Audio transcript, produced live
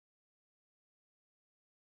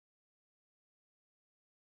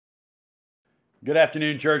Good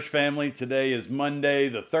afternoon, church family. Today is Monday,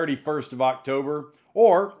 the 31st of October,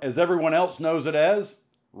 or as everyone else knows it as,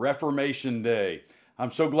 Reformation Day.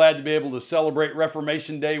 I'm so glad to be able to celebrate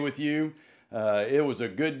Reformation Day with you. It was a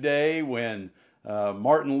good day when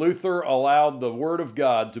Martin Luther allowed the Word of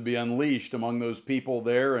God to be unleashed among those people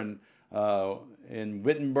there in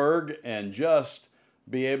Wittenberg and just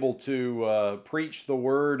be able to preach the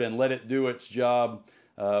Word and let it do its job.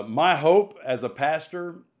 My hope as a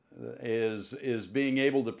pastor is being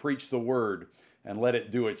able to preach the Word and let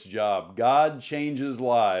it do its job. God changes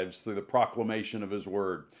lives through the proclamation of His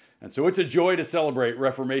Word. And so it's a joy to celebrate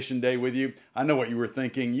Reformation Day with you. I know what you were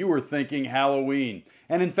thinking. You were thinking Halloween.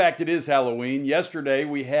 And in fact, it is Halloween. Yesterday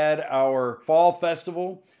we had our fall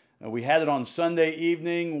festival. We had it on Sunday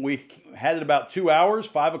evening. We had it about 2 hours,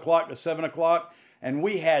 5 o'clock to 7 o'clock. And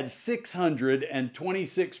we had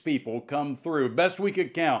 626 people come through, best we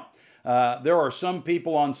could count. There are some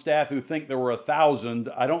people on staff who think there were 1,000.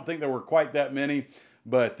 I don't think there were quite that many,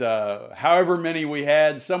 but however many we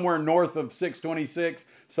had, somewhere north of 626,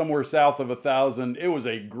 somewhere south of 1,000. It was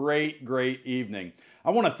a great, great evening. I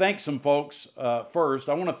want to thank some folks first.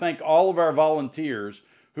 I want to thank all of our volunteers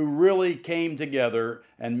who really came together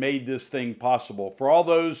and made this thing possible. For all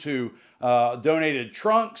those who donated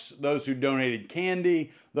trunks, those who donated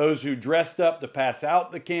candy, those who dressed up to pass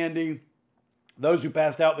out the candy, those who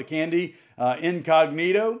passed out the candy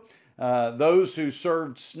incognito, those who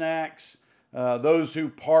served snacks, those who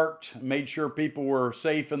parked, made sure people were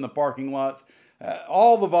safe in the parking lots,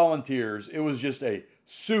 all the volunteers. It was just a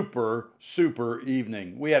super, super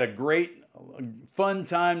evening. We had a great, fun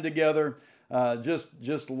time together,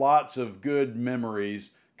 just lots of good memories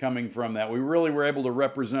coming from that. We really were able to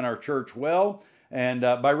represent our church well, and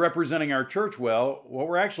by representing our church well, what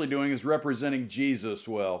we're actually doing is representing Jesus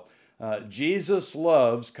well. Jesus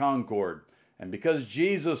loves Concord. And because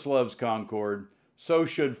Jesus loves Concord, so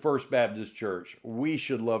should First Baptist Church. We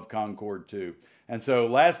should love Concord too. And so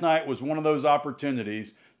last night was one of those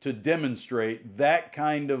opportunities to demonstrate that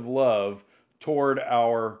kind of love toward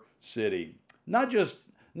our city. Not just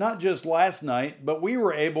last night, but we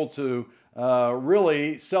were able to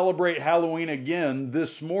really celebrate Halloween again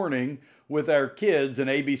this morning with our kids in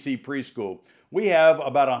ABC Preschool. We have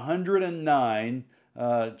about 109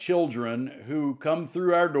 children who come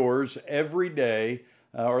through our doors every day,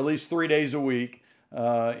 or at least 3 days a week,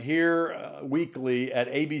 here weekly at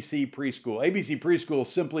ABC Preschool. ABC Preschool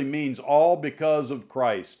simply means all because of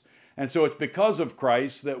Christ. And so it's because of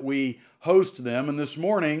Christ that we host them. And this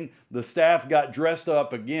morning, the staff got dressed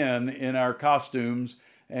up again in our costumes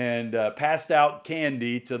and passed out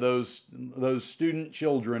candy to those student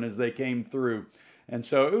children as they came through. And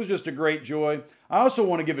so it was just a great joy. I also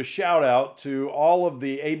want to give a shout out to all of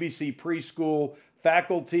the ABC Preschool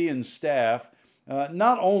faculty and staff.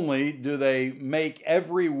 Not only do they make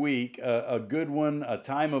every week a good one, a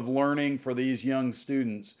time of learning for these young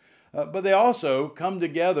students, but they also come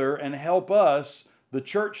together and help us, the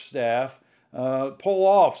church staff, pull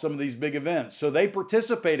off some of these big events. So they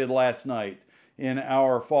participated last night in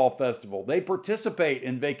our fall festival. They participate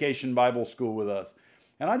in Vacation Bible School with us.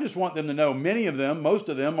 And I just want them to know, many of them, most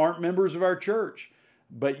of them aren't members of our church,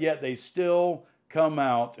 but yet they still come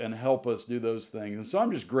out and help us do those things. And so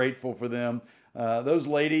I'm just grateful for them. Those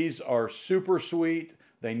ladies are super sweet.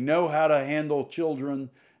 They know how to handle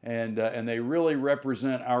children, and they really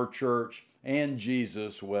represent our church and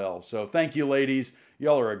Jesus well. So thank you, ladies.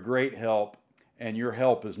 Y'all are a great help, and your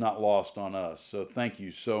help is not lost on us. So thank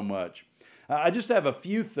you so much. I just have a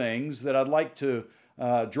few things that I'd like to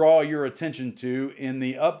draw your attention to in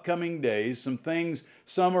the upcoming days. Some things,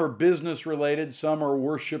 some are business related, some are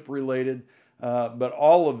worship related, but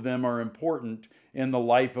all of them are important in the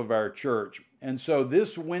life of our church. And so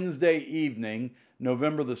this Wednesday evening,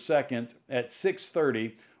 November the 2nd at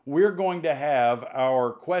 6:30, we're going to have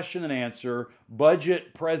our question and answer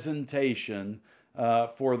budget presentation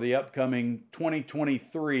for the upcoming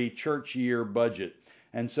 2023 church year budget.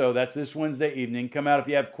 And so that's this Wednesday evening. Come out if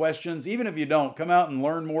you have questions. Even if you don't, come out and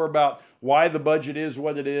learn more about why the budget is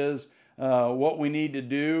what it is, what we need to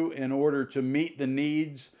do in order to meet the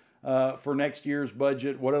needs for next year's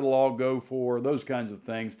budget, what it'll all go for, those kinds of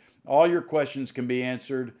things. All your questions can be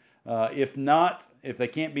answered. If not, if they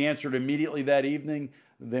can't be answered immediately that evening,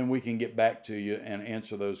 then we can get back to you and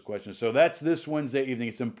answer those questions. So that's this Wednesday evening.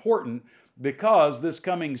 It's important because this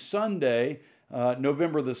coming Sunday,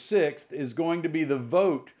 November the 6th, is going to be the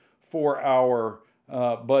vote for our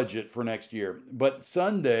budget for next year. But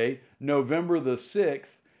Sunday, November the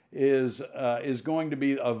 6th, is going to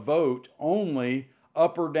be a vote only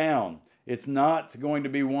up or down. It's not going to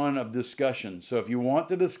be one of discussion. So if you want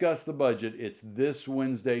to discuss the budget, it's this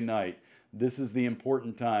Wednesday night. this is the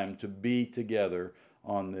important time to be together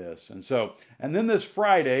on this. And then this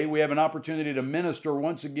Friday, we have an opportunity to minister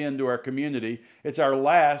once again to our community. It's our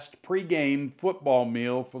last pregame football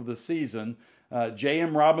meal for the season.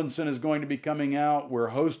 J.M. Robinson is going to be coming out. We're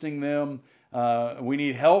hosting them. We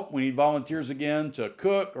need help. We need volunteers again to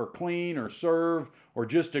cook or clean or serve or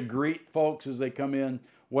just to greet folks as they come in.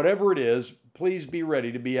 Whatever it is, please be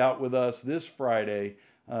ready to be out with us this Friday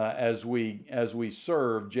as we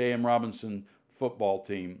serve J.M. Robinson football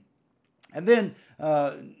team. And then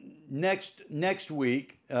next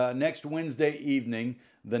week, next Wednesday evening,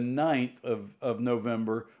 the 9th of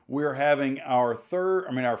November, we're having our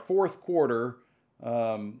fourth quarter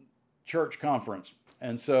church conference.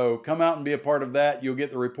 And so come out and be a part of that. You'll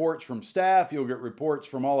get the reports from staff. You'll get reports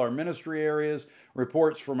from all our ministry areas,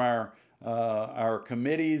 reports from our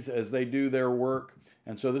committees as they do their work.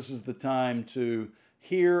 And so this is the time to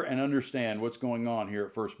hear and understand what's going on here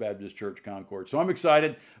at First Baptist Church Concord. So I'm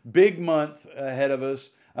excited. Big month ahead of us,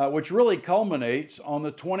 which really culminates on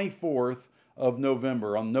the 24th of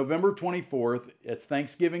November. On November 24th, it's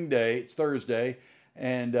Thanksgiving Day. It's Thursday.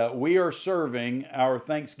 And we are serving our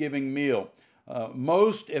Thanksgiving meal.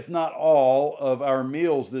 Most, if not all, of our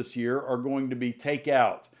meals this year are going to be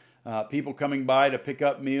takeout. People coming by to pick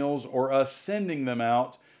up meals or us sending them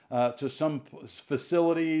out to some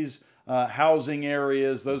facilities, housing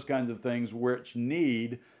areas, those kinds of things which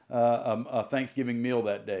need a Thanksgiving meal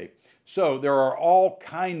that day. So there are all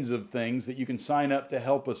kinds of things that you can sign up to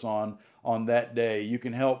help us on that day. You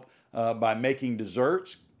can help by making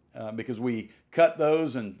desserts because we cut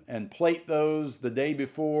those and plate those the day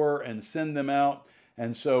before and send them out.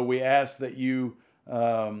 And so we ask that you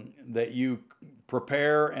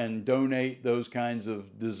prepare and donate those kinds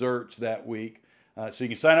of desserts that week. So you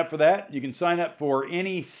can sign up for that. You can sign up for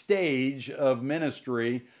any stage of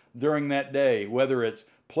ministry during that day, whether it's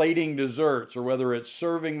plating desserts or whether it's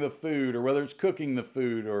serving the food or whether it's cooking the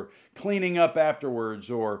food or cleaning up afterwards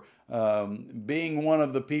or being one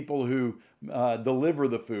of the people who deliver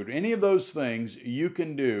the food. Any of those things you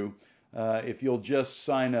can do if you'll just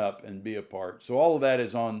sign up and be a part. So all of that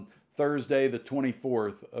is on Thursday, the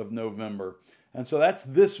 24th of November. And so that's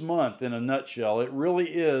this month in a nutshell. It really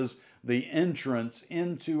is the entrance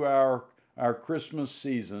into our Christmas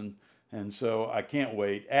season. And so I can't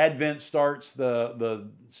wait. Advent starts the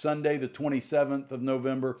Sunday, the 27th of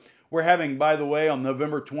November. We're having, by the way, on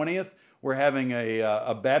November 20th, we're having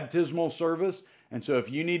a baptismal service. And so if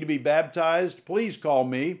you need to be baptized, please call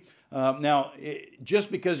me. Now, just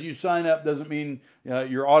because you sign up doesn't mean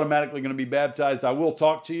you're automatically going to be baptized. I will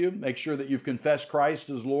talk to you, make sure that you've confessed Christ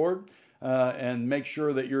as Lord, and make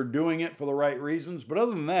sure that you're doing it for the right reasons. But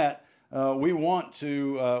other than that, we want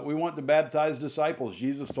to baptize disciples.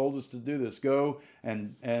 Jesus told us to do this. Go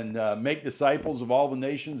and make disciples of all the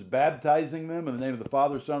nations, baptizing them in the name of the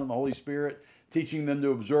Father, Son, and the Holy Spirit, teaching them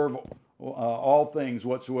to observe all things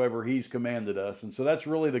whatsoever He's commanded us. And so that's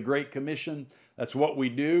really the Great Commission. That's what we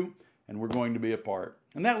do, and we're going to be a part.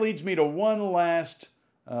 And that leads me to one last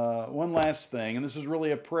thing, and this is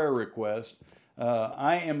really a prayer request.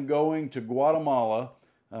 I am going to Guatemala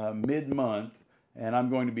mid-month, and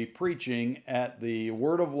I'm going to be preaching at the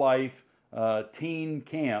Word of Life teen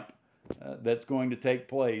camp that's going to take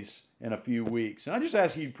place in a few weeks. And I just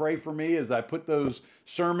ask you to pray for me as I put those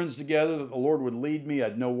sermons together, that the Lord would lead me.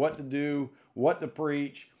 I'd know what to do, what to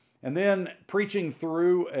preach. And then preaching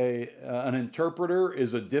through an interpreter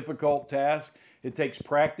is a difficult task. It takes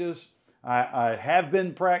practice. I have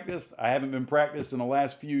been practiced. I haven't been practiced in the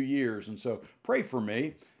last few years. And so pray for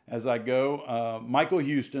me as I go. Michael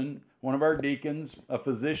Houston, one of our deacons, a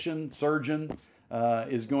physician, surgeon,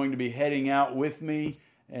 is going to be heading out with me,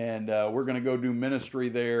 and we're going to go do ministry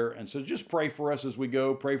there. And so just pray for us as we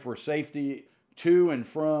go. Pray for safety to and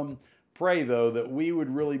from. Pray, though, that we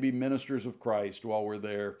would really be ministers of Christ while we're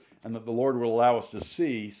there, and that the Lord will allow us to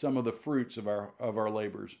see some of the fruits of our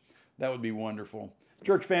labors. That would be wonderful.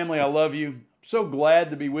 Church family, I love you. So glad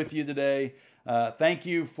to be with you today. Thank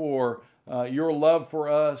you for your love for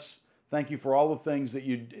us. Thank you for all the things that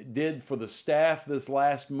you did for the staff this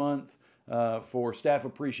last month, for Staff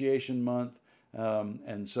Appreciation Month.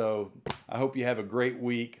 And so I hope you have a great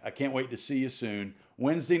week. I can't wait to see you soon.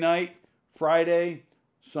 Wednesday night, Friday,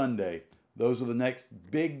 Sunday. Those are the next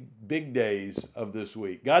big days of this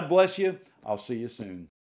week. God bless you. I'll see you soon.